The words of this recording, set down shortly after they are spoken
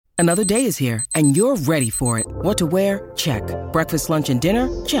Another day is here, and you're ready for it. What to wear? Check. Breakfast, lunch, and dinner?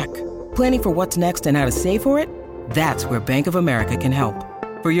 Check. Planning for what's next and how to save for it? That's where Bank of America can help.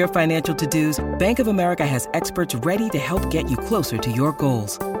 For your financial to-dos, Bank of America has experts ready to help get you closer to your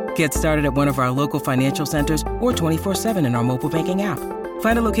goals. Get started at one of our local financial centers or 24/7 in our mobile banking app.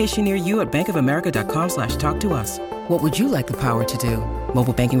 Find a location near you at bankofamerica.com/talktous. What would you like the power to do?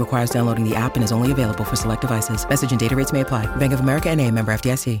 Mobile banking requires downloading the app and is only available for select devices. Message and data rates may apply. Bank of America N.A., member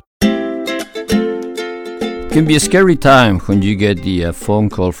FDIC. It can be a scary time when you get the phone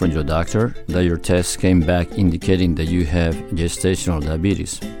call from your doctor that your test came back indicating that you have gestational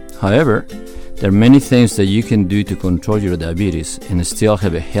diabetes. However, there are many things that you can do to control your diabetes and still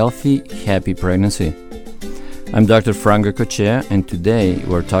have a healthy, happy pregnancy. I'm Dr. Franco Cochea, and today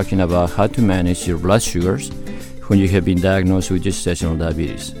we're talking about how to manage your blood sugars when you have been diagnosed with gestational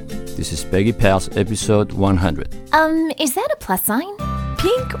diabetes. This is Peggy Pals, episode 100. Is that a plus sign?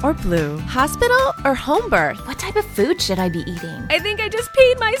 Pink or blue? Hospital or home birth? What type of food should I be eating? I think I just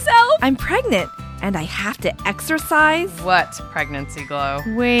peed myself. I'm pregnant and I have to exercise. What pregnancy glow?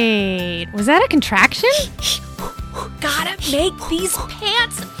 Wait, was that a contraction? Gotta make these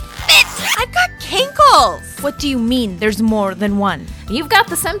pants fit. I've got kinkles. What do you mean there's more than one? You've got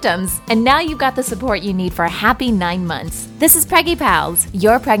the symptoms, and now you've got the support you need for a happy 9 months. This is Preggy Pals,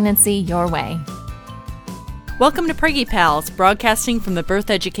 your pregnancy, your way. Welcome to Preggy Pals, broadcasting from the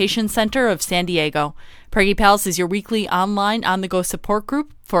Birth Education Center of San Diego. Preggy Pals is your weekly online on-the-go support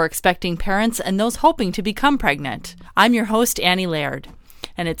group for expecting parents and those hoping to become pregnant. I'm your host, Annie Laird,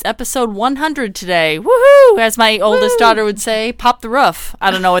 and it's episode 100 today. Woohoo! As my oldest daughter would say, pop the roof. I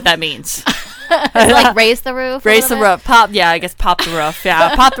don't know what that means. It's like raise the roof? Raise the roof. Pop, yeah, I guess pop the roof.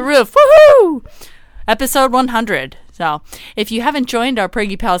 Yeah, pop the roof. Woohoo! Episode 100. So, if you haven't joined our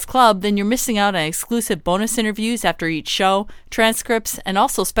Preggy Pals Club, then you're missing out on exclusive bonus interviews after each show, transcripts, and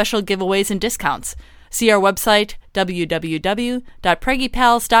also special giveaways and discounts. See our website,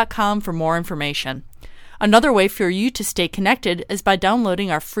 www.preggypals.com, for more information. Another way for you to stay connected is by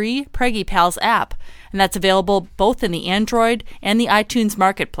downloading our free Preggy Pals app, and that's available both in the Android and the iTunes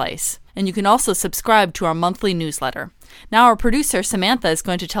Marketplace. And you can also subscribe to our monthly newsletter. Now our producer, Samantha, is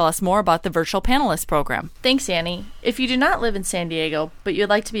going to tell us more about the Virtual Panelist Program. Thanks, Annie. If you do not live in San Diego, but you'd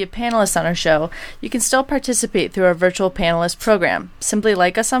like to be a panelist on our show, you can still participate through our Virtual Panelist Program. Simply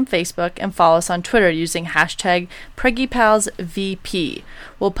like us on Facebook and follow us on Twitter using hashtag PreggyPalsVP.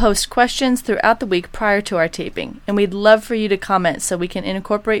 We'll post questions throughout the week prior to our taping, and we'd love for you to comment so we can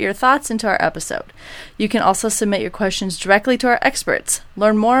incorporate your thoughts into our episode. You can also submit your questions directly to our experts.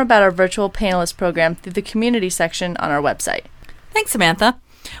 Learn more about our Virtual Panelist Program through the community section on our website. Thanks, Samantha.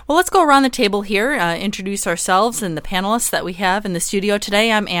 Well, let's go around the table here, introduce ourselves and the panelists that we have in the studio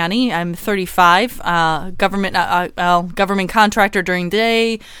today. I'm Annie. I'm 35, government contractor during the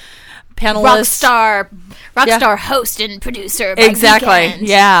day, panelist. Rockstar host and producer by exactly. weekend.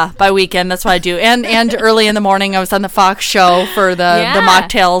 Yeah, by weekend. That's what I do. And early in the morning, I was on the Fox show for the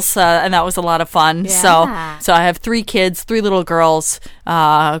mocktails, and that was a lot of fun. Yeah. So I have 3 kids, 3 little girls,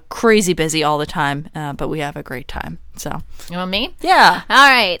 crazy busy all the time, but we have a great time. So, you want me? Yeah. All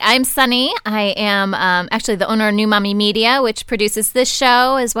right. I'm Sunny. I am actually the owner of New Mommy Media, which produces this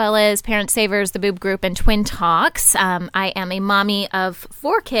show, as well as Parent Savers, The Boob Group, and Twin Talks. I am a mommy of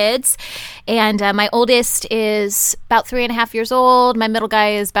 4 kids, and my oldest is about 3.5 years old. My middle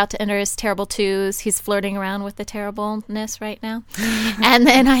guy is about to enter his terrible 2s. He's flirting around with the terribleness right now. And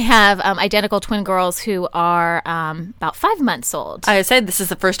then I have identical twin girls who are about 5 months old. I say this is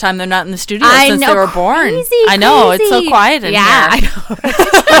the first time they're not in the studio since they were born. Crazy. I know. It's so quiet in here. I know.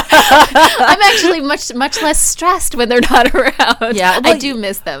 I'm actually much less stressed when they're not around. Yeah, well, I do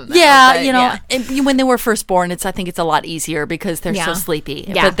miss them. Though, yeah, when they were first born, I think it's a lot easier because they're so sleepy.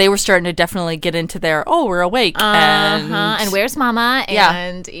 Yeah. But they were starting to definitely get into their, we're awake. And where's mama?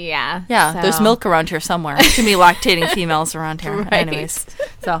 And there's milk around here somewhere. Too many lactating females around here. Right. Anyways.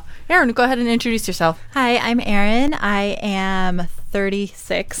 So, Erin, go ahead and introduce yourself. Hi, I'm Erin. I am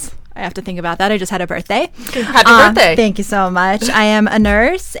 36. I have to think about that. I just had a birthday. Happy birthday. Thank you so much. I am a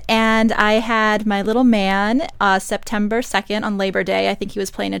nurse, and I had my little man September 2nd on Labor Day. I think he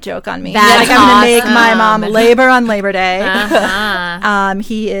was playing a joke on me. That's I'm going to make awesome. my mom labor on Labor Day. Uh-huh.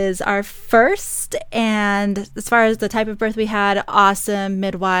 He is our first, and as far as the type of birth we had, awesome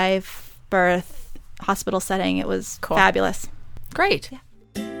midwife birth, hospital setting. It was fabulous. Great. Yeah.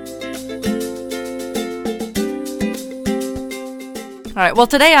 All right. Well,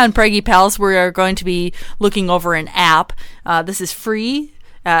 today on Preggy Pals, we are going to be looking over an app. This is free,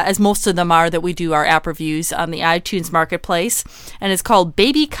 as most of them are that we do our app reviews on the iTunes Marketplace, and it's called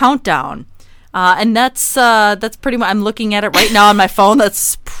Baby Countdown. And that's pretty much, I'm looking at it right now on my phone.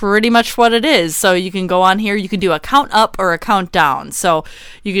 That's pretty much what it is. So you can go on here. You can do a count up or a count down. So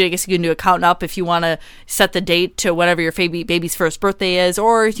I guess you can do a count up if you want to set the date to whatever your baby's first birthday is,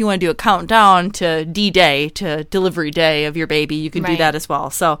 or if you want to do a countdown to D-Day, to delivery day of your baby, you can do that as well.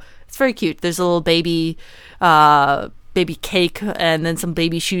 So it's very cute. There's a little baby cake and then some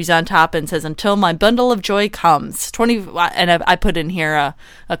baby shoes on top, and says, "Until my bundle of joy comes." And I put in here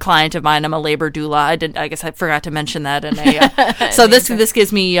a client of mine. I'm a labor doula. I guess I forgot to mention that. So this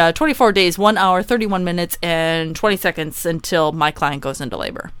gives me 24 days, 1 hour, 31 minutes, and 20 seconds until my client goes into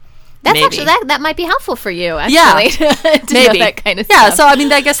labor. That's maybe. Actually that might be helpful for you. Actually, yeah, to maybe know that kind of yeah. stuff. So I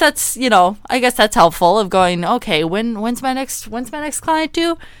mean, I guess that's helpful of going. Okay, when's my next client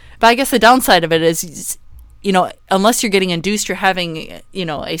due? But I guess the downside of it is, unless you're getting induced, you're having,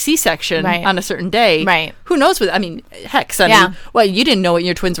 a C-section on a certain day. Right. Who knows heck, Sonny, well, you didn't know when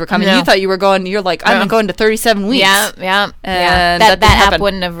your twins were coming. No. You thought you were going, you're like, I'm going to 37 weeks. Yeah. And that app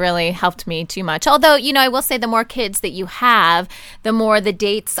wouldn't have really helped me too much. Although, I will say the more kids that you have, the more the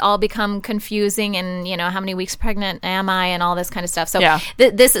dates all become confusing and, how many weeks pregnant am I and all this kind of stuff. So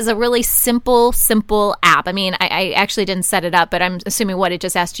this is a really simple app. I mean, I actually didn't set it up, but I'm assuming it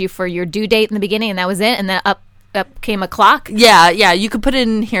just asked you for your due date in the beginning and that was it. And then up came a clock. Yeah. You could put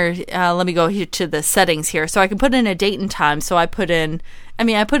in here. Let me go here to the settings here. So I can put in a date and time. So I put in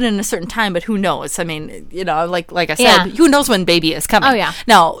a certain time, but who knows? I mean, like I said, who knows when baby is coming? Oh yeah.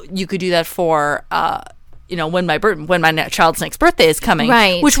 Now you could do that for when my child's next birthday is coming.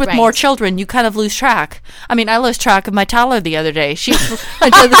 Right. Which with more children, you kind of lose track. I mean, I lost track of my toddler the other day.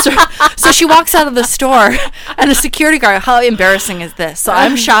 So she walks out of the store, and the security guard. How embarrassing is this? So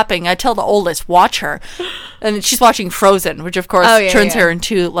I'm shopping. I tell the oldest, watch her. And she's watching Frozen, which of course turns her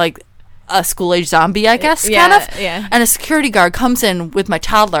into like a school-age zombie, I guess, kind of. Yeah. And a security guard comes in with my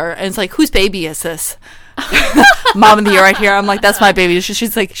toddler, and it's like, whose baby is this? Mom of the year right here. I'm like, that's my baby.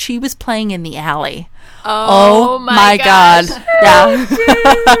 She's like, she was playing in the alley. Oh my God. Yeah.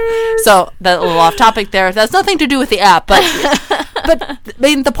 So that a little off topic there. That's nothing to do with the app, but I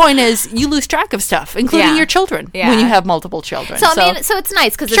mean, the point is you lose track of stuff, including your children when you have multiple children. So it's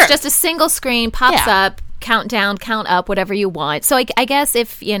nice because it's just a single screen, pops up, count down, count up, whatever you want. So I guess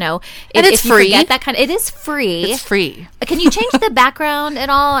if it's free. You forget that kind of, it is free. It's free. Can you change the background at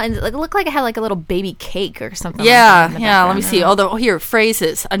all and look like it had like a little baby cake or something? Yeah, like that let me see. Although here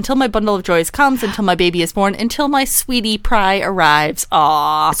phrases: until my bundle of joys comes, until my baby is born, until my sweetie pie arrives.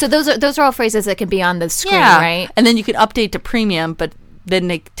 Aww. So those are all phrases that can be on the screen, right? And then you can update to premium, but then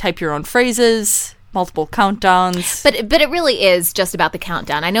they type your own phrases. Multiple countdowns. But it really is just about the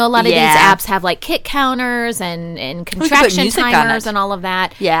countdown. I know a lot of these apps have like kick counters and contraction timers and all of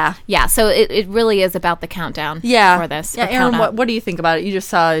that. Yeah. Yeah, so it really is about the countdown for this. Yeah, Erin, what do you think about it? You just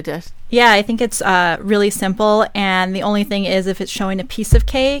saw it. Yeah, I think it's really simple, and the only thing is if it's showing a piece of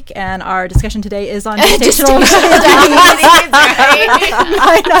cake, and our discussion today is on gestational diabetes.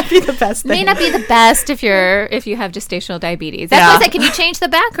 Might not be the best thing. May not be the best if you have gestational diabetes. That's why I said, can you change the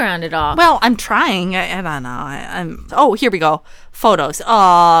background at all? Well, I'm trying. I don't know. Here we go. Photos.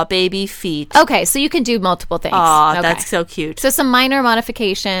 Aw, baby feet. Okay, so you can do multiple things. Aw, that's so cute. So some minor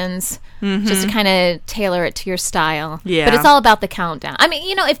modifications, just to kind of tailor it to your style. Yeah. But it's all about the countdown. I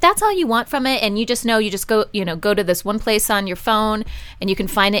mean, if that's all you want from it, and you just go to this one place on your phone, and you can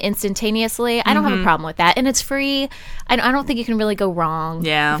find it instantaneously, I don't have a problem with that. And it's free. I don't think you can really go wrong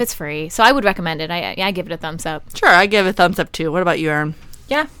if it's free. So I would recommend it. I give it a thumbs up. Sure, I give it a thumbs up too. What about you, Erin?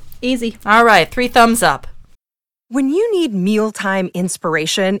 Yeah, easy. All right, 3 thumbs up. When you need mealtime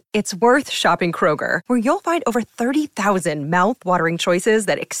inspiration, it's worth shopping Kroger, where you'll find over 30,000 mouth-watering choices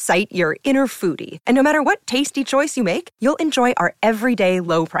that excite your inner foodie. And no matter what tasty choice you make, you'll enjoy our everyday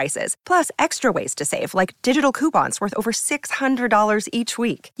low prices, plus extra ways to save, like digital coupons worth over $600 each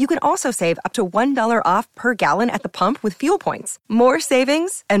week. You can also save up to $1 off per gallon at the pump with fuel points. More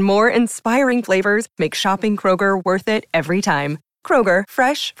savings and more inspiring flavors make shopping Kroger worth it every time. Kroger,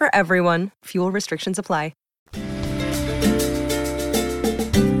 fresh for everyone. Fuel restrictions apply.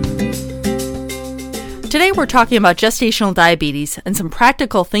 Today we're talking about gestational diabetes and some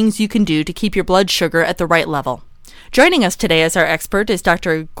practical things you can do to keep your blood sugar at the right level. Joining us today as our expert is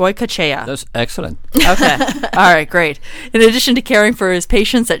Dr. Goycochea. That's excellent. Okay. All right, great. In addition to caring for his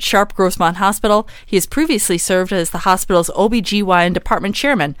patients at Sharp Grossmont Hospital, he has previously served as the hospital's OB/GYN department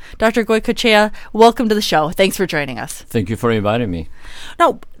chairman. Dr. Goycochea, welcome to the show. Thanks for joining us. Thank you for inviting me.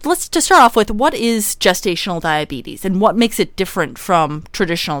 Now, let's just start off with what is gestational diabetes and what makes it different from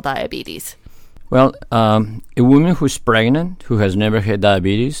traditional diabetes? Well, a woman who's pregnant, who has never had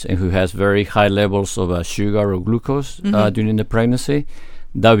diabetes, and who has very high levels of sugar or glucose during the pregnancy,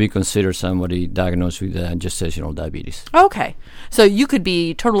 that would be considered somebody diagnosed with gestational diabetes. Okay. So you could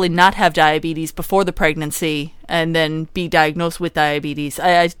be totally not have diabetes before the pregnancy and then be diagnosed with diabetes.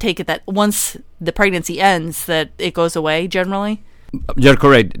 I take it that once the pregnancy ends, that it goes away generally? You're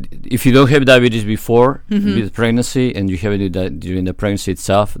correct. If you don't have diabetes before with pregnancy and you have it during the pregnancy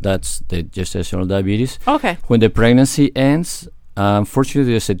itself, that's the gestational diabetes. Okay. When the pregnancy ends,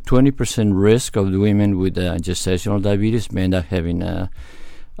 unfortunately, there's a 20% risk of the women with gestational diabetes may end up having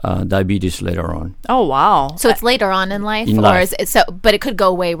diabetes later on. Oh, wow. So it's later on in life? Is it so? But it could go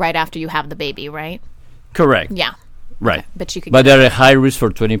away right after you have the baby, right? Correct. Yeah. Right. But you could. But they're at high risk for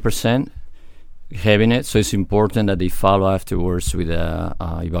 20% having it, so it's important that they follow afterwards with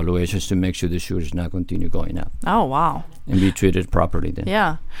evaluations to make sure the sugars not continue going up. Oh, wow. And be treated properly then.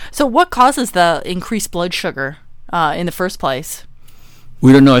 Yeah. So what causes the increased blood sugar in the first place?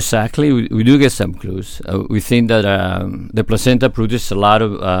 We don't know exactly. We do get some clues. We think that the placenta produces a lot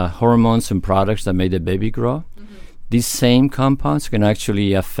of hormones and products that make the baby grow. These same compounds can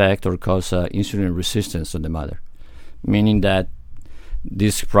actually affect or cause insulin resistance on the mother, meaning that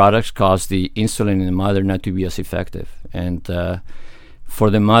these products cause the insulin in the mother not to be as effective. And for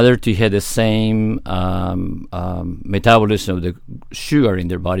the mother to have the same metabolism of the sugar in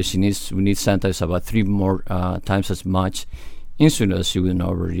their body, we need sometimes about 3 more times as much insulin as you would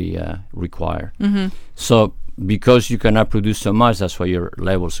already require. So because you cannot produce so much, that's why your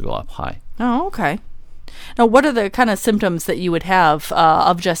levels go up high. Oh, okay. Now, what are the kind of symptoms that you would have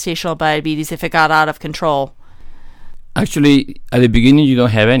of gestational diabetes if it got out of control? Actually, at the beginning, you don't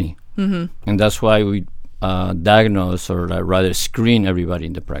have any. And that's why we diagnose or rather screen everybody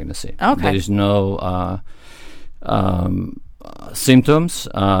in the pregnancy. Okay. There is no symptoms.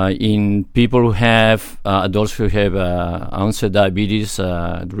 In people who have, adults who have onset diabetes,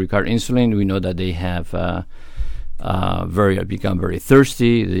 require insulin, we know that they have become very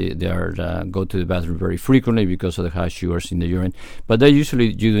thirsty. They are go to the bathroom very frequently because of the high sugars in the urine. But that usually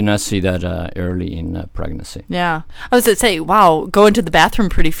you do not see that early in pregnancy. Yeah, I was going to say, wow, going to the bathroom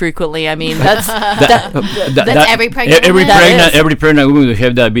pretty frequently. I mean, that's That's every pregnant woman. Every pregnant woman will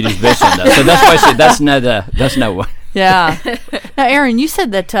have diabetes based on that. So that's why I said that's not what. Yeah. Now, Erin, you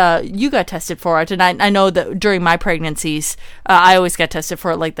said that you got tested for it, and I know that during my pregnancies, I always got tested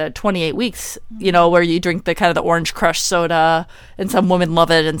for it, like the 28 weeks, where you drink the kind of the orange crush soda, and some women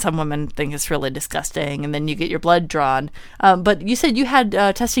love it, and some women think it's really disgusting, and then you get your blood drawn. But you said you had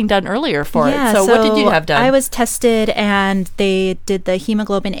testing done earlier for it. So what did you have done? I was tested, and they did the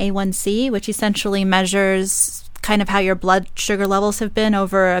hemoglobin A1C, which essentially measures kind of how your blood sugar levels have been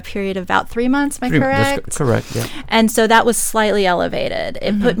over a period of about 3 months. Am I correct? That's correct, yeah. And so that was slightly elevated.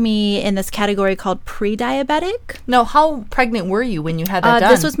 It put me in this category called pre-diabetic. Now, how pregnant were you when you had that done?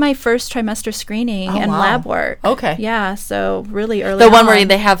 This was my first trimester screening and lab work. Okay. Yeah, so really early The one where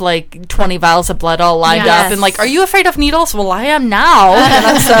they have like 20 vials of blood all lined up and like, are you afraid of needles? Well, I am now.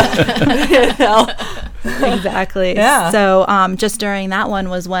 Exactly. Yeah. So just during that one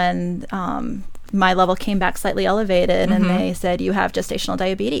was when my level came back slightly elevated, and they said, you have gestational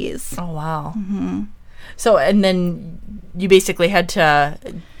diabetes. Oh, wow. So, and then you basically had to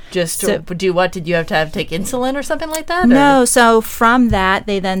just do what? Did you have to take insulin or something like that? No. So from that,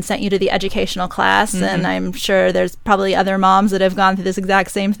 they then sent you to the educational class, and I'm sure there's probably other moms that have gone through this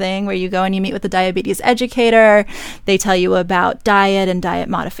exact same thing, where you go and you meet with the diabetes educator. They tell you about diet and diet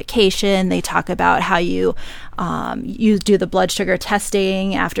modification. They talk about how you do the blood sugar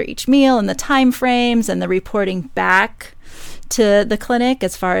testing after each meal and the time frames and the reporting back to the clinic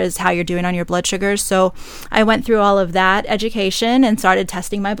as far as how you're doing on your blood sugars. So I went through all of that education and started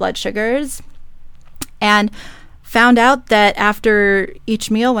testing my blood sugars, and found out that after each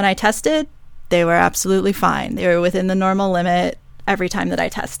meal when I tested, they were absolutely fine. They were within the normal limit every time that I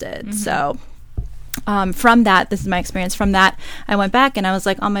tested. So from that, this is my experience. From that, I went back and I was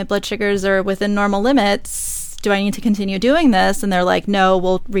like, oh, my blood sugars are within normal limits. Do I need to continue doing this? And they're like, no,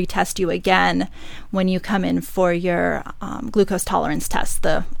 we'll retest you again when you come in for your glucose tolerance test,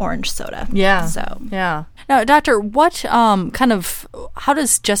 the orange soda. Yeah. So yeah. Now, doctor, what how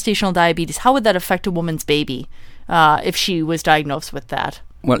does gestational diabetes, how would that affect a woman's baby if she was diagnosed with that?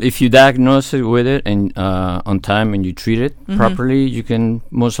 Well, if you diagnose it with it and on time and you treat it properly, you can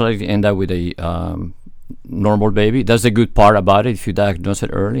most likely end up with a normal baby. That's the good part about it if you diagnose it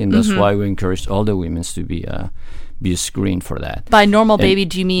early, and that's why we encourage all the women to be screened for that. By normal baby,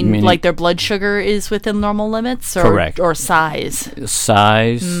 do you mean like their blood sugar is within normal limits? Or, correct. Or size?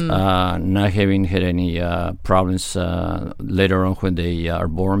 Size, not having had any problems later on when they are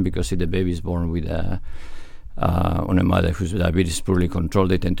born, because if the baby is born with on a mother whose diabetes is poorly controlled,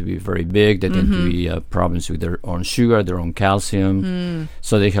 they tend to be very big. They tend to be problems with their own sugar, their own calcium.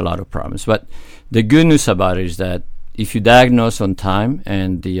 So they have a lot of problems. But the good news about it is that if you diagnose on time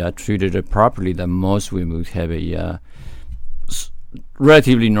and treated it properly, then most women would have a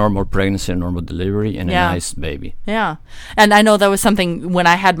relatively normal pregnancy and normal delivery and a nice baby. Yeah. And I know that was something when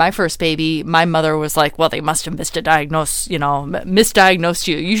I had my first baby, my mother was like, well, they must have misdiagnosed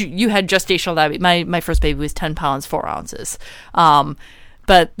you. You had gestational diabetes. My first baby was 10 pounds, 4 ounces.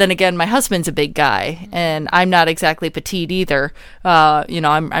 But then again, my husband's a big guy, and I'm not exactly petite either.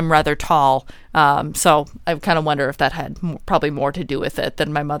 I'm rather tall. So I kind of wonder if that had probably more to do with it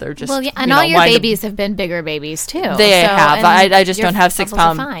than my mother just. Well, yeah, and all your babies have been bigger babies too. They have. I just don't have 6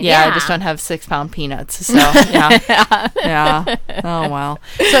 pound. I just don't have 6 pound peanuts. So yeah. Oh wow.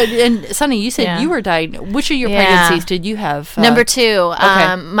 So and Sunny, you said you were diagnosed. Which of your pregnancies did you have? Number 2.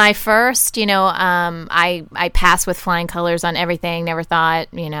 Okay. My first, I passed with flying colors on everything. Never thought,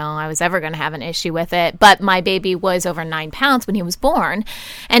 I was ever going to have an issue with it. But my baby was over 9 pounds when he was born,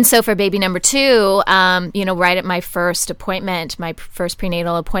 and so for baby number 2. Right at my first appointment, my first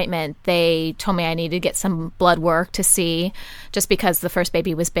prenatal appointment, they told me I needed to get some blood work to see, just because the first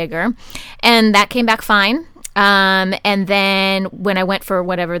baby was bigger. And that came back fine. And then when I went for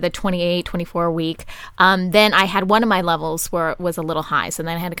whatever, the 28, 24 week, then I had one of my levels where it was a little high. So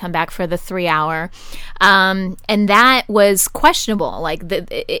then I had to come back for the 3 hour. And that was questionable. Like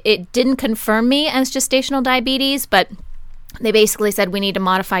it didn't confirm me as gestational diabetes, but they basically said, we need to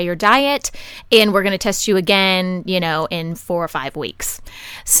modify your diet and we're going to test you again, in 4 or 5 weeks.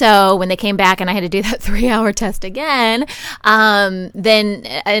 So when they came back and I had to do that 3-hour test again, then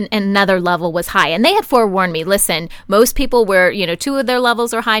another level was high. And they had forewarned me, listen, most people were, 2 of their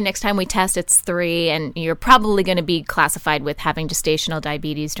levels are high. Next time we test, it's 3. And you're probably going to be classified with having gestational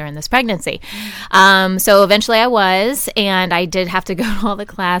diabetes during this pregnancy. So eventually I was, and I did have to go to all the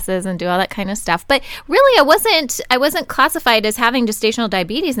classes and do all that kind of stuff. But really, I wasn't classified as having gestational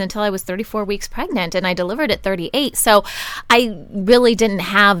diabetes until I was 34 weeks pregnant, and I delivered at 38. So I really didn't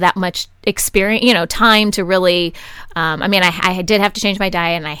have that much experience, time to really, I did have to change my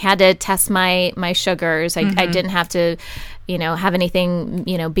diet, and I had to test my sugars. I didn't have to, have anything,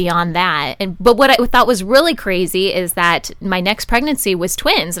 beyond that. But what I thought was really crazy is that my next pregnancy was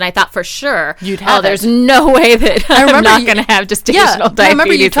twins. And I thought for sure, there's no way that I'm not going to have gestational diabetes. I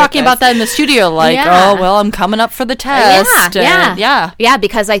remember you talking about that in the studio, like, I'm coming up for the test. Yeah,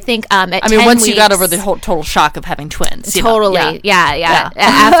 because I think at 10 once weeks, you got over the whole total shock of having twins. Totally. Yeah.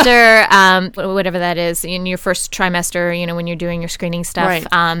 After, whatever that is, in your first trimester, when you're doing your screening stuff,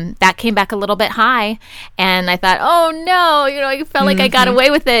 right. That came back a little bit high. And I thought, oh no, I felt like I got away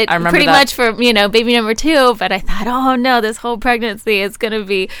with it pretty much for, baby number 2. But I thought, oh no, this whole pregnancy is going to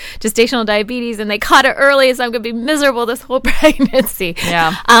be gestational diabetes, and they caught it early, so I'm going to be miserable this whole pregnancy.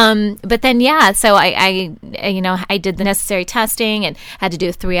 Yeah. But then, so I did the necessary testing and had to do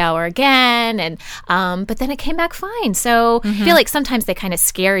a 3-hour again. And, but then it came back fine. So I feel like sometimes they kind of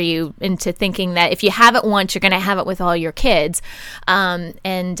scare you into thinking that if you have it once, you're going to have it with all your kids. And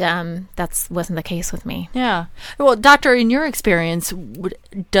that wasn't the case with me. Yeah. Well, doctor, in your experience,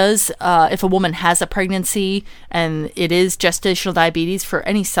 does if a woman has a pregnancy and it is gestational diabetes, for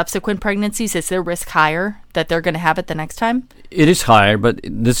any subsequent pregnancies, is their risk higher that they're going to have it the next time? It is higher, but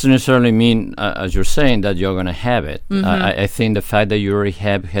it doesn't necessarily mean, as you're saying, that you're going to have it. I think the fact that you already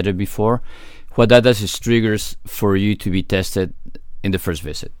have had it before, what that does is triggers for you to be tested in the first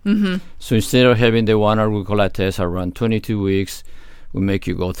visit. So instead of having the 1-hour glucose test around 22 weeks, we make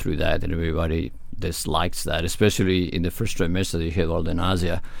you go through that, and everybody dislikes that, especially in the first trimester. You had all the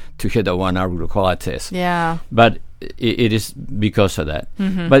nausea to hit a 1-hour glucose test. Yeah. But it is because of that.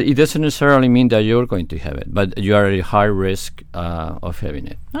 But it doesn't necessarily mean that you're going to have it, but you are at a high risk of having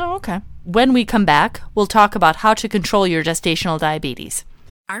it. Oh, okay. When we come back, we'll talk about how to control your gestational diabetes.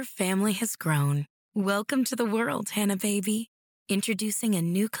 Our family has grown. Welcome to the world, Hannah baby. Introducing a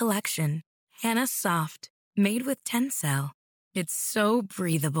new collection, Hannah Soft, made with Tencel. It's so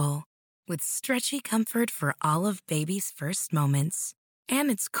breathable, with stretchy comfort for all of baby's first moments.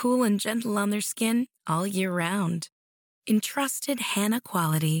 And it's cool and gentle on their skin all year round. Entrusted Hannah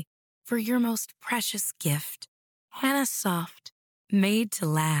quality for your most precious gift. Hannah Soft, made to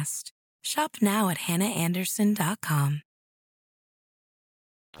last. Shop now at hannahanderson.com.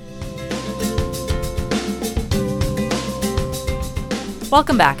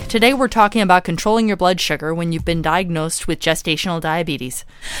 Welcome back. Today we're talking about controlling your blood sugar when you've been diagnosed with gestational diabetes.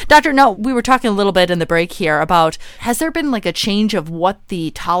 Doctor, no, we were talking a little bit in the break here about, has there been like a change of what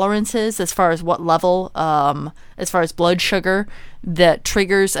the tolerance is as far as what level, as far as blood sugar that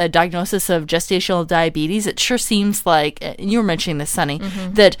triggers a diagnosis of gestational diabetes? It sure seems like, you were mentioning this, Sunny,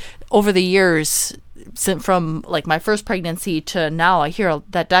 that over the years, from like my first pregnancy to now, I hear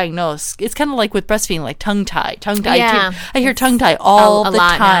that diagnosed. It's kind of like with breastfeeding, like tongue tie. Yeah, I hear tongue tie all the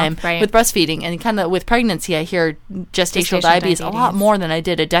time now, right? with breastfeeding, and kind of with pregnancy, I hear gestational diabetes a lot more than I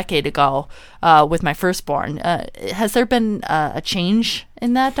did a decade ago with my firstborn. Has there been a change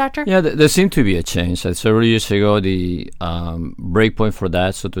in that, doctor? Yeah, there seemed to be a change. Several years ago, the break point for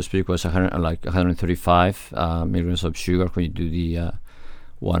that, so to speak, was 135 milligrams of sugar when you do the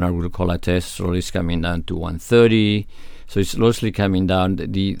 1 hour glucose test. So it's coming down to 130. So it's slowly coming down.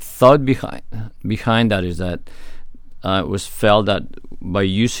 The thought behind that is that it was felt that by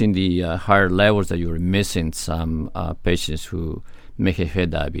using the higher levels that you were missing some patients who may have had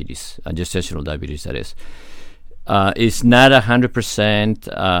diabetes, gestational diabetes, that is. It's not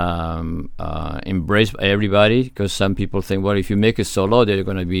 100% embraced by everybody, because some people think, well, if you make it so low, they're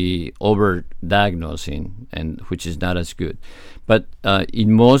going to be over-diagnosing, and which is not as good. But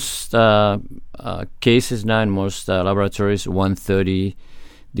in most cases now, in most laboratories, 130,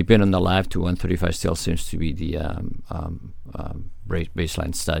 depending on the lab, to 135 still seems to be the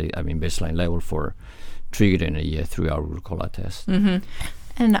baseline level for triggering a 3-hour glucose test.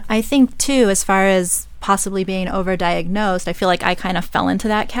 And I think, too, as far as possibly being overdiagnosed, I feel like I kind of fell into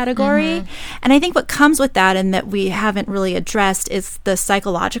that category. And I think what comes with that, and that we haven't really addressed, is the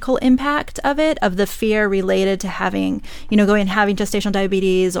psychological impact of it, of the fear related to having, having gestational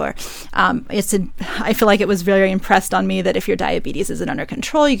diabetes, or I feel like it was very impressed on me that if your diabetes isn't under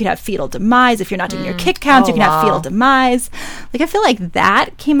control, you could have fetal demise. If you're not doing your kick counts, you can have fetal demise. Like, I feel like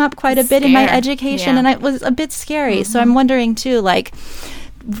that came up quite a bit in my education, and it was a bit scary. So I'm wondering, too, like,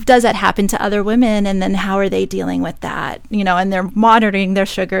 does that happen to other women, and then how are they dealing with that, and they're monitoring their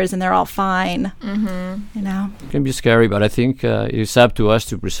sugars and they're all fine. It can be scary, but I think it's up to us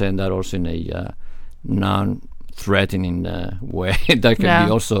to present that also in a non-threatening way that can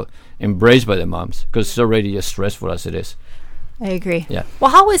be also embraced by the moms, because it's already as stressful as it is. I agree. Yeah.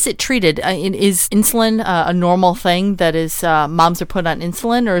 Well, how is it treated? Is insulin a normal thing that is moms are put on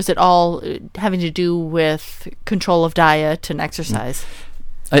insulin, or is it all having to do with control of diet and exercise?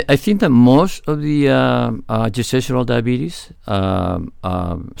 I think that most of the gestational diabetes,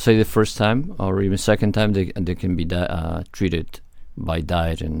 say the first time or even second time, they can be treated by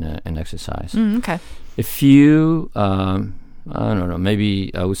diet and exercise. Okay. A few, I don't know,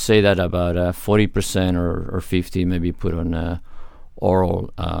 maybe I would say that about 40% or 50% maybe put on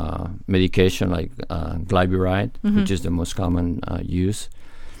oral medication like glyburide, which is the most common use.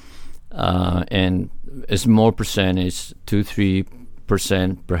 And a small percentage, 2-3%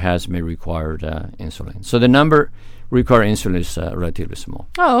 perhaps may require insulin. So the number required insulin is relatively small.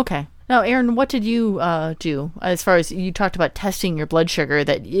 Oh, okay. Now, Erin, what did you do as far as you talked about testing your blood sugar,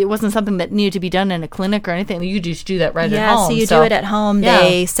 that it wasn't something that needed to be done in a clinic or anything? You just do that at home. Yeah, so you do it at home. Yeah.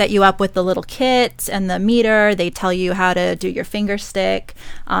 They set you up with the little kit and the meter. They tell you how to do your finger stick.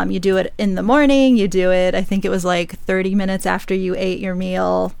 You do it in the morning. You do it, I think it was like 30 minutes after you ate your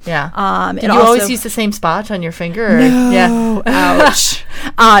meal. Yeah. Did you always use the same spot on your finger? No. Yeah. Ouch.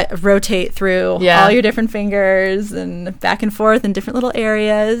 Rotate through all your different fingers and back and forth in different little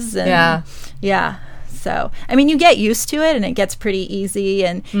areas. And yeah. So, I mean, you get used to it, and it gets pretty easy,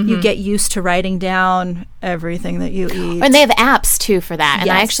 and you get used to writing down everything that you eat. And they have apps, too, for that. And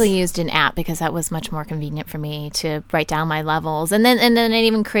Yes. I actually used an app because that was much more convenient for me to write down my levels. And then it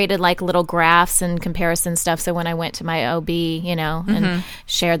even created, like, little graphs and comparison stuff. So when I went to my OB, and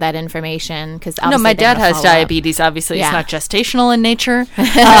shared that information, because my dad has diabetes. Obviously, it's not gestational in nature.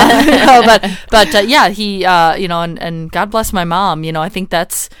 But he, and God bless my mom. I think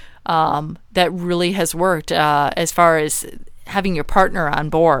that's... that really has worked as far as having your partner on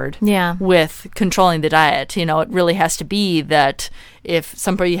board with controlling the diet. It really has to be that if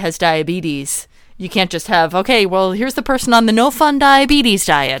somebody has diabetes, you can't just have, okay, well, here's the person on the no fun diabetes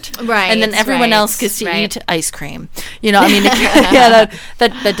diet. Right. And then everyone else gets to eat ice cream.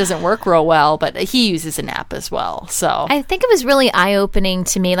 That doesn't work real well, but he uses an app as well. So I think it was really eye-opening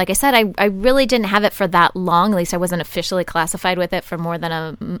to me. Like I said, I really didn't have it for that long. At least I wasn't officially classified with it for more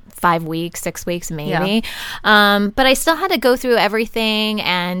than 5 weeks, 6 weeks maybe. Yeah. But I still had to go through everything,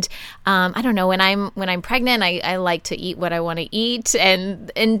 and I don't know, when I'm pregnant, I like to eat what I want to eat,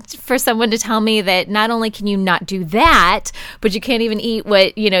 and for someone to tell me that that not only can you not do that, but you can't even eat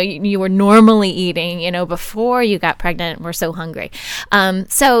what, you were normally eating, before you got pregnant and were so hungry.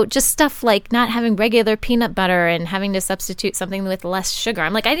 So just stuff like not having regular peanut butter and having to substitute something with less sugar.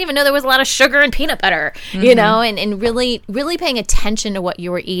 I'm like, I didn't even know there was a lot of sugar in peanut butter, and really, really paying attention to what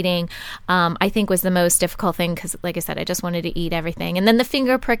you were eating, I think was the most difficult thing because, like I said, I just wanted to eat everything. And then the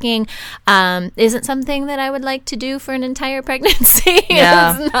finger pricking isn't something that I would like to do for an entire pregnancy.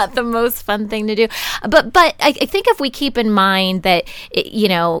 Yeah. It's not the most fun thing to do. But I think if we keep in mind that,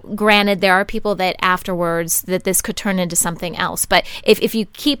 granted, there are people that afterwards that this could turn into something else. But if you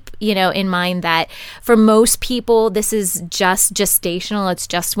keep, in mind that for most people, this is just gestational. It's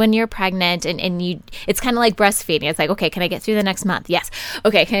just when you're pregnant and it's kind of like breastfeeding. It's like, okay, can I get through the next month? Yes.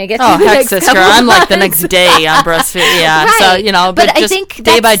 Okay, can I get through the next sister, couple I'm like the months? next day on breastfeeding. Yeah. Right. So, but I just think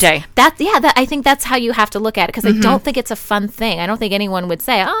day by day. I think that's how you have to look at it because I don't think it's a fun thing. I don't think anyone would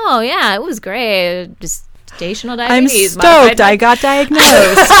say, oh, yeah, it was great. Just gestational I'm diabetes. stoked I got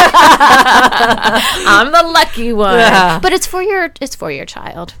diagnosed. I'm the lucky one. Yeah. But it's for your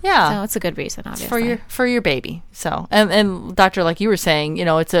child. Yeah. So it's a good reason, obviously. For your baby. So and doctor, like you were saying,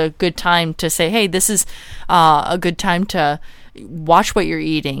 it's a good time to say, hey, this is a good time to watch what you're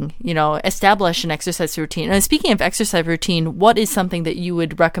eating, establish an exercise routine. And speaking of exercise routine, what is something that you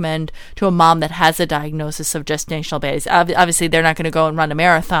would recommend to a mom that has a diagnosis of gestational diabetes? Obviously, they're not going to go and run a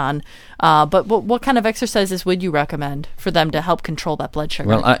marathon, but what kind of exercises would you recommend for them to help control that blood sugar?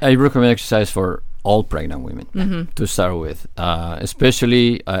 Well, I recommend exercise for all pregnant women to start with.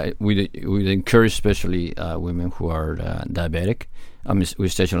 Especially, we encourage especially women who are diabetic. With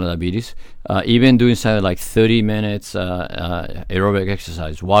gestational diabetes, even doing something like 30 minutes aerobic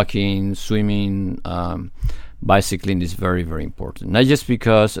exercise, walking, swimming, bicycling is very, very important. Not just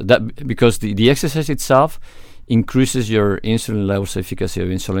because the exercise itself increases your insulin levels, efficacy of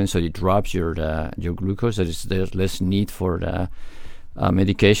insulin, so it drops your glucose. There's less need for the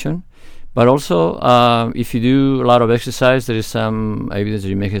medication. But also, if you do a lot of exercise, there is some evidence that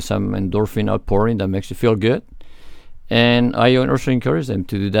you make some endorphin outpouring that makes you feel good. And I also encourage them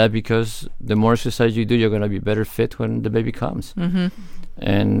to do that because the more exercise you do, you're going to be better fit when the baby comes.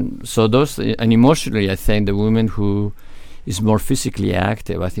 And so and emotionally, I think the woman who is more physically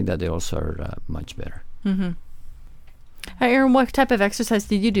active, I think that they also are much better. Erin, what type of exercise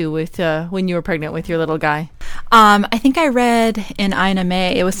did you do with when you were pregnant with your little guy? I think I read in Ina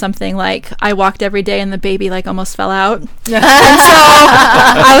May, it was something like I walked every day and the baby almost fell out. And so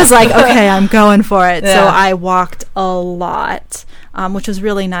I was like, okay, I'm going for it. Yeah. So I walked a lot, which was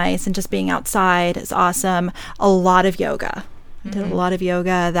really nice. And just being outside is awesome. A lot of yoga. I did a lot of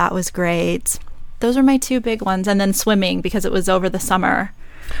yoga. That was great. Those are my two big ones. And then swimming because it was over the summer.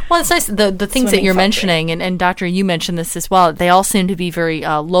 Well, it's nice. The things that you're mentioning, and Doctor, you mentioned this as well, they all seem to be very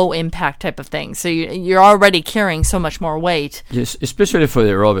low impact type of things. So you're already carrying so much more weight. Yes, especially for the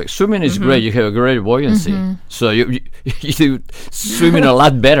aerobics. Swimming is great. You have a great buoyancy. So you swimming a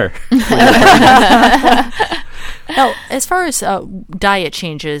lot better. Now, as far as diet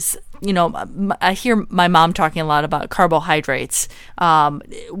changes, I hear my mom talking a lot about carbohydrates.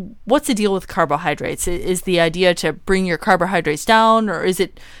 What's the deal with carbohydrates? Is the idea to bring your carbohydrates down, or is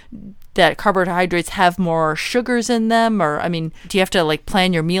it that carbohydrates have more sugars in them? Or, do you have to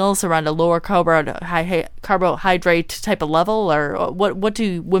plan your meals around a lower carbohydrate type of level? Or what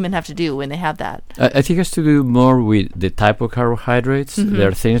do women have to do when they have that? I think it has to do more with the type of carbohydrates. There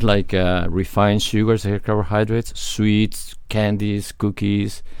are things like refined sugars that are carbohydrates, sweets, candies,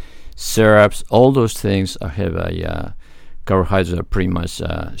 cookies, syrups, all those things have a carbohydrates are pretty much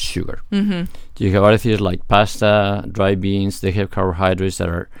sugar. You have other things like pasta, dry beans. They have carbohydrates that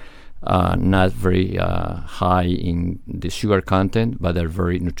are not very high in the sugar content, but they're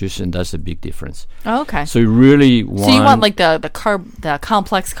very nutritious, and that's a big difference. Oh, okay. So you really want... So you want the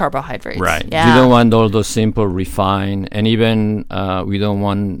complex carbohydrates. Right. Yeah. You don't want all those simple, refined, and even we don't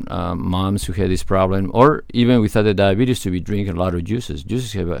want moms who have this problem, or even without the diabetes, to be drinking a lot of juices.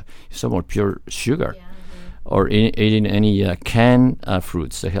 Juices have some more pure sugar. Yeah. Or eating any canned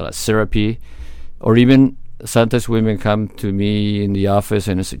fruits. They have syrupy, or even... Sometimes women come to me in the office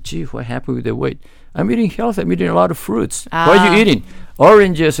and I say, gee, what happened with the weight? I'm eating healthy. I'm eating a lot of fruits. What are you eating?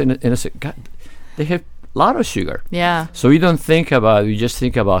 Oranges. And I say, God, they have a lot of sugar. Yeah. So we just think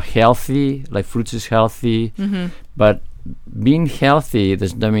about healthy, like fruits is healthy. But being healthy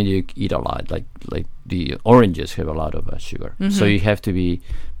does not mean you eat a lot. Like the oranges have a lot of sugar. So you have to be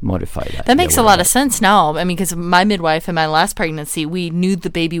modify that. That makes a lot of sense now. I mean, because my midwife in my last pregnancy, we knew the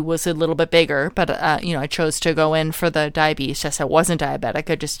baby was a little bit bigger, but, I chose to go in for the diabetes test. I wasn't diabetic.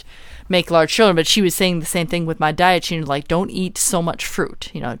 I just make large children. But she was saying the same thing with my diet. She was like, don't eat so much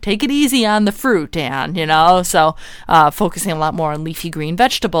fruit. Take it easy on the fruit, Anne, So focusing a lot more on leafy green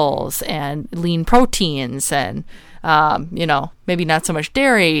vegetables and lean proteins and maybe not so much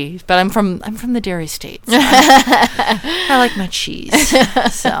dairy, but I'm from the dairy states. I like my cheese.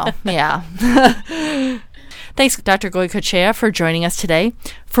 So, yeah. Thanks, Dr. Goycochea, for joining us today.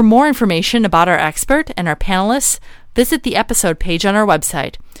 For more information about our expert and our panelists, visit the episode page on our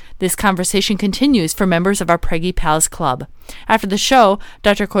website. This conversation continues for members of our Preggy Pals Club. After the show,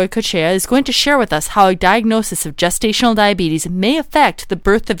 Dr. Goycochea is going to share with us how a diagnosis of gestational diabetes may affect the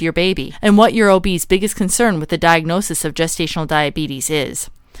birth of your baby and what your OB's biggest concern with the diagnosis of gestational diabetes is.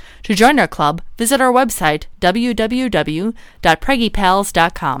 To join our club, visit our website,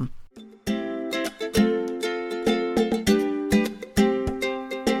 www.preggypals.com.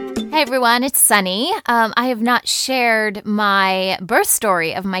 Hey everyone, it's Sunny. I have not shared my birth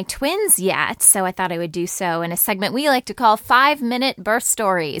story of my twins yet, so I thought I would do so in a segment we like to call 5-Minute Birth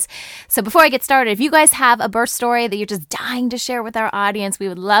Stories. So before I get started, if you guys have a birth story that you're just dying to share with our audience, we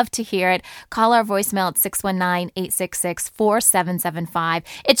would love to hear it. Call our voicemail at 619-866-4775.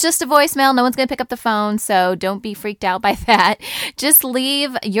 It's just a voicemail. No one's going to pick up the phone, so don't be freaked out by that. Just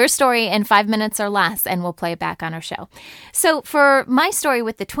leave your story in 5 minutes or less, and we'll play it back on our show. So for my story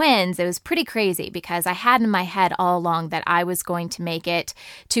with the twins, it was pretty crazy because I had in my head all along that I was going to make it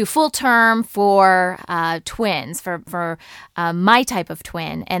to full term for twins, for my type of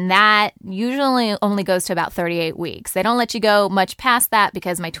twin. And that usually only goes to about 38 weeks. They don't let you go much past that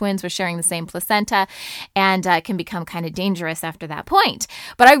because my twins were sharing the same placenta, and it can become kind of dangerous after that point.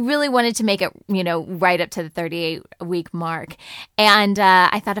 But I really wanted to make it, right up to the 38-week mark. And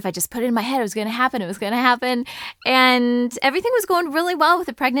I thought if I just put it in my head, it was going to happen. It was going to happen. And everything was going really well with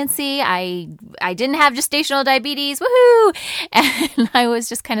the pregnancy. I didn't have gestational diabetes, woohoo! And I was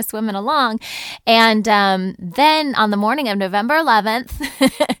just kind of swimming along. And then on the morning of November 11th,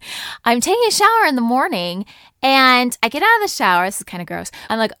 I'm taking a shower in the morning, and I get out of the shower. This is kind of gross.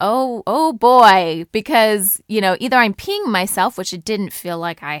 I'm like, oh boy, because, either I'm peeing myself, which it didn't feel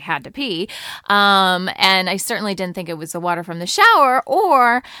like I had to pee, and I certainly didn't think it was the water from the shower,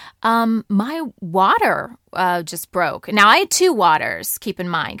 or my water just broke. Now, I had two waters, keep in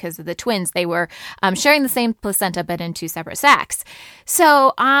mind, because of the twins. They were sharing the same placenta, but in two separate sacs.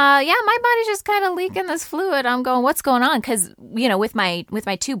 So, my body's just kind of leaking this fluid. I'm going, what's going on? Because, with my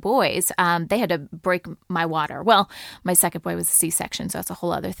two boys, they had to break my water. Well, my second boy was a C-section, so that's a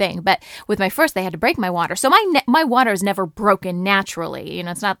whole other thing. But with my first, they had to break my water. So my water is never broken naturally.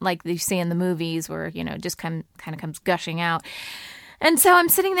 It's not like you see in the movies where, it just kind of comes gushing out. And so I'm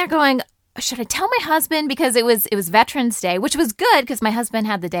sitting there going, should I tell my husband? Because it was Veterans Day, which was good because my husband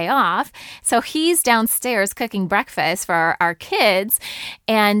had the day off. So he's downstairs cooking breakfast for our kids.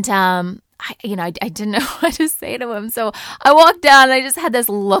 And, I didn't know what to say to him. So I walked down and I just had this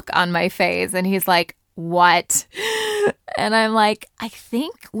look on my face, and he's like, what? And I'm like, I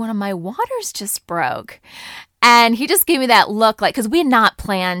think one of my waters just broke. And he just gave me that look, like, because we had not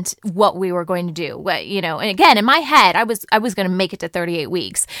planned what we were going to do. And again, in my head, I was going to make it to 38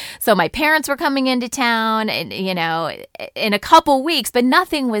 weeks. So my parents were coming into town, and in a couple weeks, but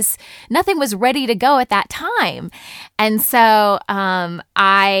nothing was ready to go at that time. And so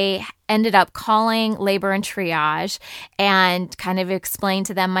I ended up calling labor and triage and kind of explained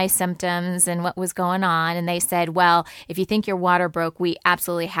to them my symptoms and what was going on. And they said, well, if you think your water broke, we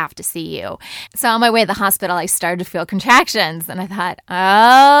absolutely have to see you. So on my way to the hospital, I started to feel contractions, and I thought,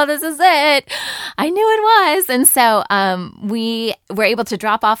 oh, this is it. I knew it was. And so we were able to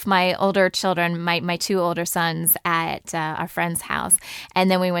drop off my older children, my two older sons, at our friend's house. And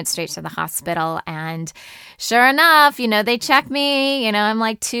then we went straight to the hospital, and sure enough, they checked me, I'm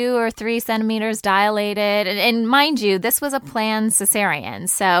like 2 or 3 centimeters dilated. And mind you, this was a planned cesarean.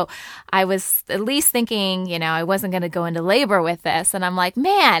 So I was at least thinking, I wasn't going to go into labor with this. And I'm like,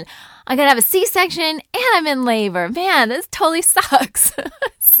 man, I'm going to have a C-section and I'm in labor. Man, this totally sucks.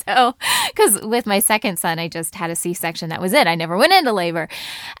 So, because with my second son, I just had a C-section. That was it. I never went into labor.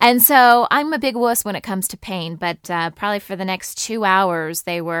 And so I'm a big wuss when it comes to pain. But probably for the next 2 hours,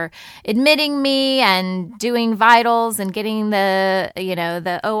 they were admitting me and doing vitals and getting the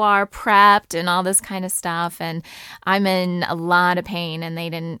OR prepped and all this kind of stuff. And I'm in a lot of pain, and they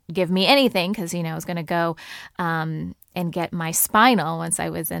didn't give me anything because, I was going to go and get my spinal once I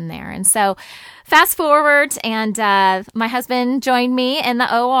was in there. And so fast forward, and my husband joined me in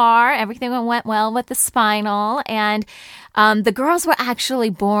the OR. Everything went well with the spinal, and the girls were actually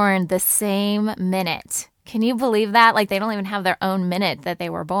born the same minute. Can you believe that? Like, they don't even have their own minute that they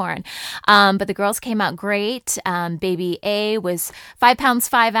were born. But the girls came out great. Baby A was 5 pounds,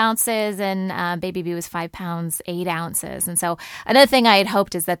 5 ounces, and baby B was 5 pounds, 8 ounces. And so another thing I had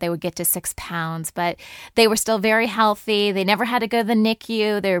hoped is that they would get to 6 pounds, but they were still very healthy. They never had to go to the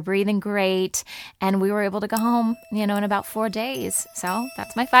NICU. They were breathing great. And we were able to go home, in about 4 days. So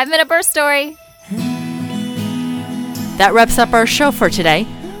that's my 5-minute birth story. That wraps up our show for today.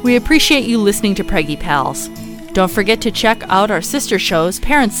 We appreciate you listening to Preggy Pals. Don't forget to check out our sister shows,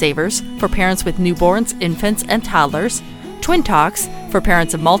 Parent Savers, for parents with newborns, infants, and toddlers, Twin Talks, for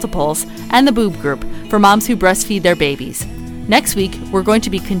parents of multiples, and the Boob Group, for moms who breastfeed their babies. Next week, we're going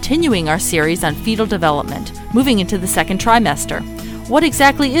to be continuing our series on fetal development, moving into the second trimester. What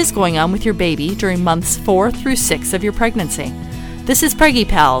exactly is going on with your baby during months 4 through 6 of your pregnancy? This is Preggy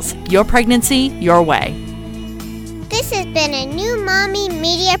Pals, your pregnancy, your way. This has been a New Mommy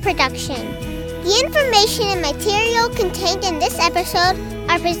Media production. The information and material contained in this episode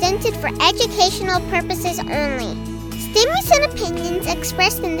are presented for educational purposes only. Statements and opinions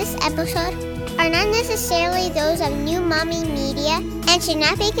expressed in this episode are not necessarily those of New Mommy Media and should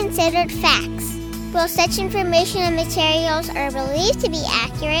not be considered facts. While such information and materials are believed to be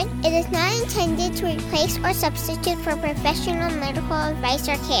accurate, it is not intended to replace or substitute for professional medical advice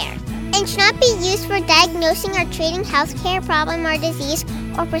or care, and should not be used for diagnosing or treating healthcare problem or disease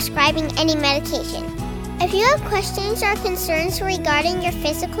or prescribing any medication. If you have questions or concerns regarding your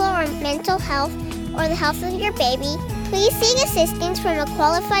physical or mental health or the health of your baby, please seek assistance from a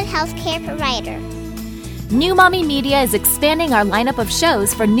qualified healthcare provider. New Mommy Media is expanding our lineup of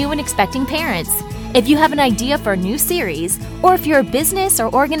shows for new and expecting parents. If you have an idea for a new series, or if you're a business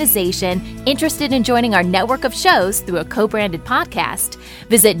or organization interested in joining our network of shows through a co-branded podcast,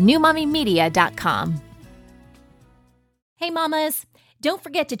 visit newmommymedia.com. Hey mamas, don't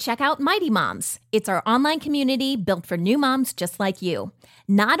forget to check out Mighty Moms. It's our online community built for new moms just like you.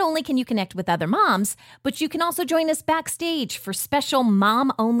 Not only can you connect with other moms, but you can also join us backstage for special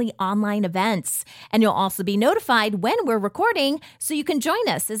mom-only online events. And you'll also be notified when we're recording, so you can join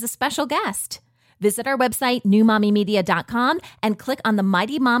us as a special guest. Visit our website, newmommymedia.com, and click on the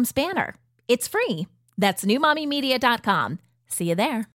Mighty Moms banner. It's free. That's newmommymedia.com. See you there.